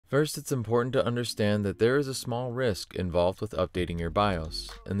First, it's important to understand that there is a small risk involved with updating your BIOS.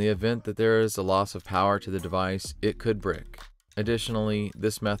 In the event that there is a loss of power to the device, it could brick. Additionally,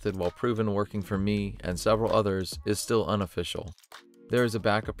 this method, while proven working for me and several others, is still unofficial. There is a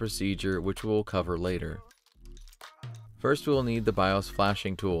backup procedure which we will cover later. First, we will need the BIOS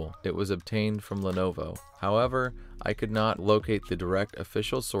flashing tool. It was obtained from Lenovo. However, I could not locate the direct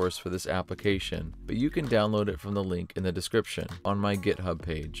official source for this application, but you can download it from the link in the description on my GitHub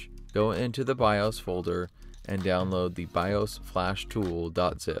page. Go into the BIOS folder and download the BIOS flash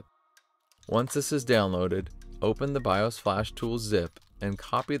tool.zip. Once this is downloaded, open the BIOS flash tool zip and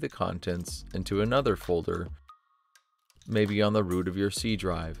copy the contents into another folder, maybe on the root of your C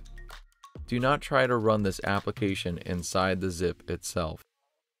drive. Do not try to run this application inside the zip itself.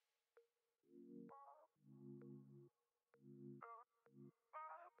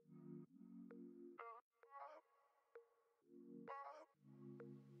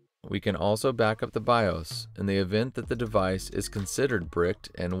 We can also back up the BIOS in the event that the device is considered bricked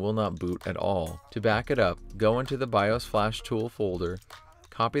and will not boot at all. To back it up, go into the BIOS Flash Tool folder,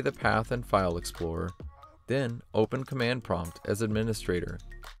 copy the path in File Explorer, then open Command Prompt as administrator.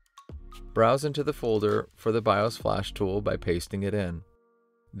 Browse into the folder for the BIOS Flash Tool by pasting it in.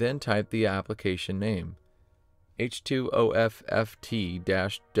 Then type the application name,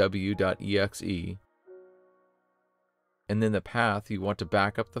 h2offt-w.exe, and then the path you want to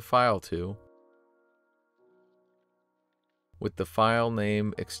back up the file to, with the file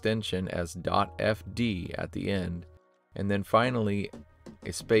name extension as .fd at the end, and then finally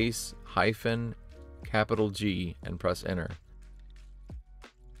a space hyphen G and press enter.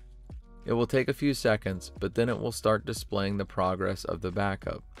 It will take a few seconds, but then it will start displaying the progress of the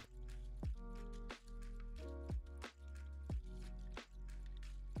backup.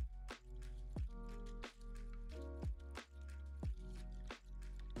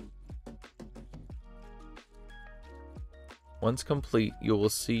 Once complete, you will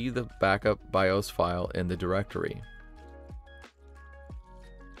see the backup BIOS file in the directory.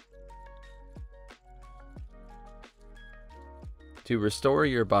 To restore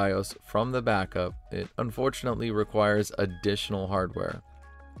your BIOS from the backup, it unfortunately requires additional hardware.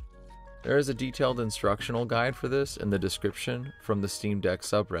 There is a detailed instructional guide for this in the description from the Steam Deck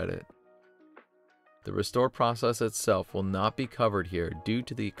subreddit. The restore process itself will not be covered here due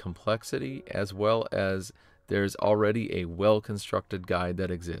to the complexity, as well as there's already a well-constructed guide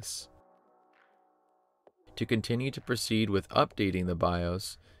that exists. To continue to proceed with updating the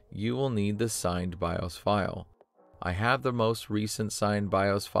BIOS, you will need the signed BIOS file. I have the most recent signed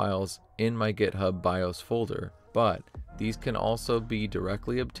BIOS files in my GitHub BIOS folder, but these can also be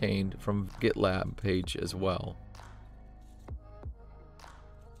directly obtained from GitLab page as well.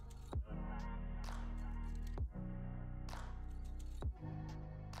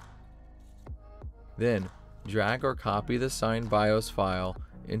 Then, drag or copy the signed BIOS file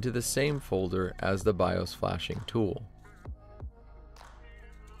into the same folder as the BIOS flashing tool.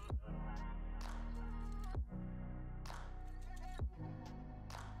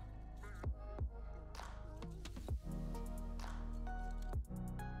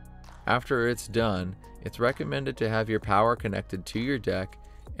 After it's done, it's recommended to have your power connected to your deck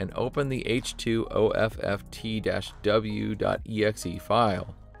and open the h2offt-w.exe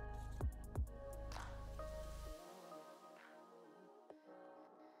file.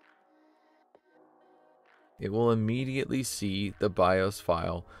 It will immediately see the BIOS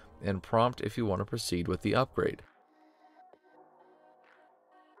file and prompt if you want to proceed with the upgrade.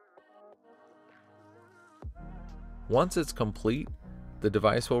 Once it's complete, the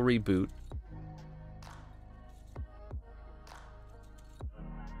device will reboot.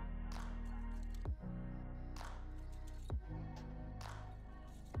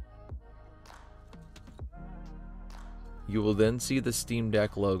 You will then see the Steam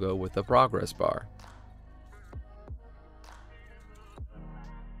Deck logo with the progress bar.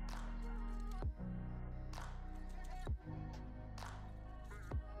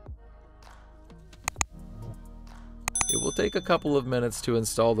 It will take a couple of minutes to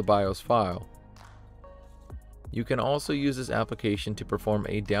install the BIOS file. You can also use this application to perform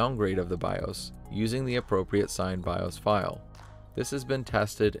a downgrade of the BIOS using the appropriate signed BIOS file. This has been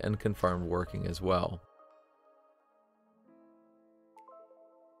tested and confirmed working as well.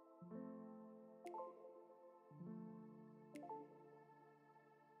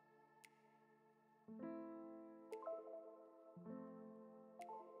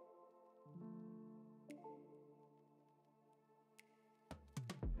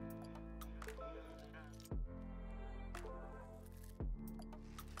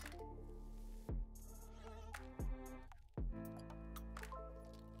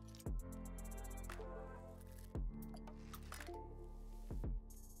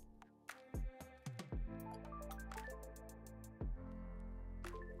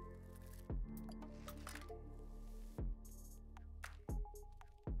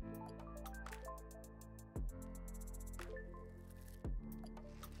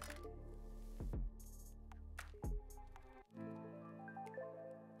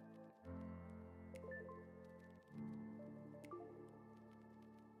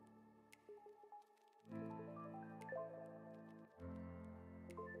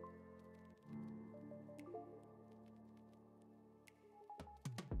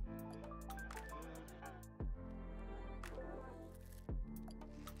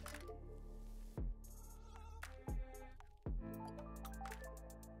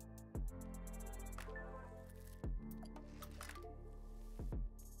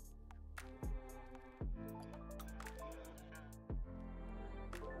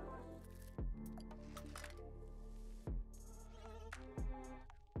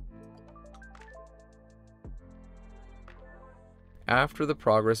 After the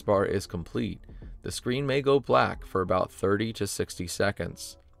progress bar is complete, the screen may go black for about 30 to 60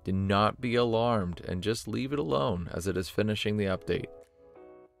 seconds. Do not be alarmed and just leave it alone as it is finishing the update.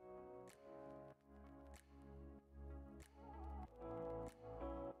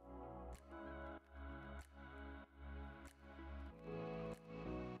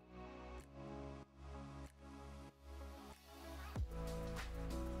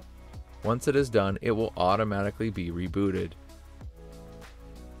 Once it is done, it will automatically be rebooted.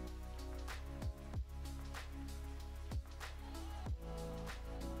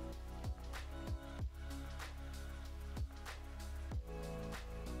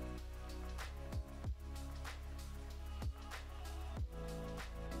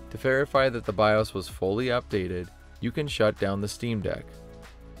 To verify that the BIOS was fully updated, you can shut down the Steam Deck.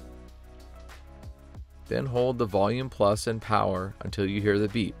 Then hold the volume plus and power until you hear the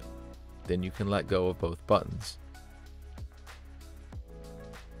beep. Then you can let go of both buttons.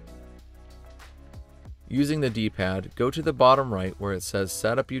 Using the D-pad, go to the bottom right where it says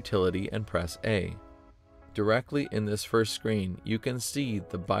Setup Utility and press A. Directly in this first screen, you can see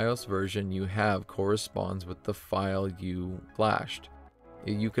the BIOS version you have corresponds with the file you flashed.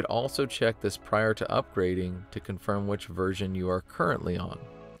 You could also check this prior to upgrading to confirm which version you are currently on.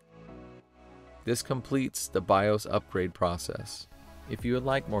 This completes the BIOS upgrade process. If you would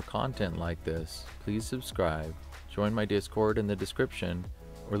like more content like this, please subscribe, join my Discord in the description,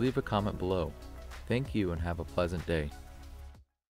 or leave a comment below. Thank you and have a pleasant day.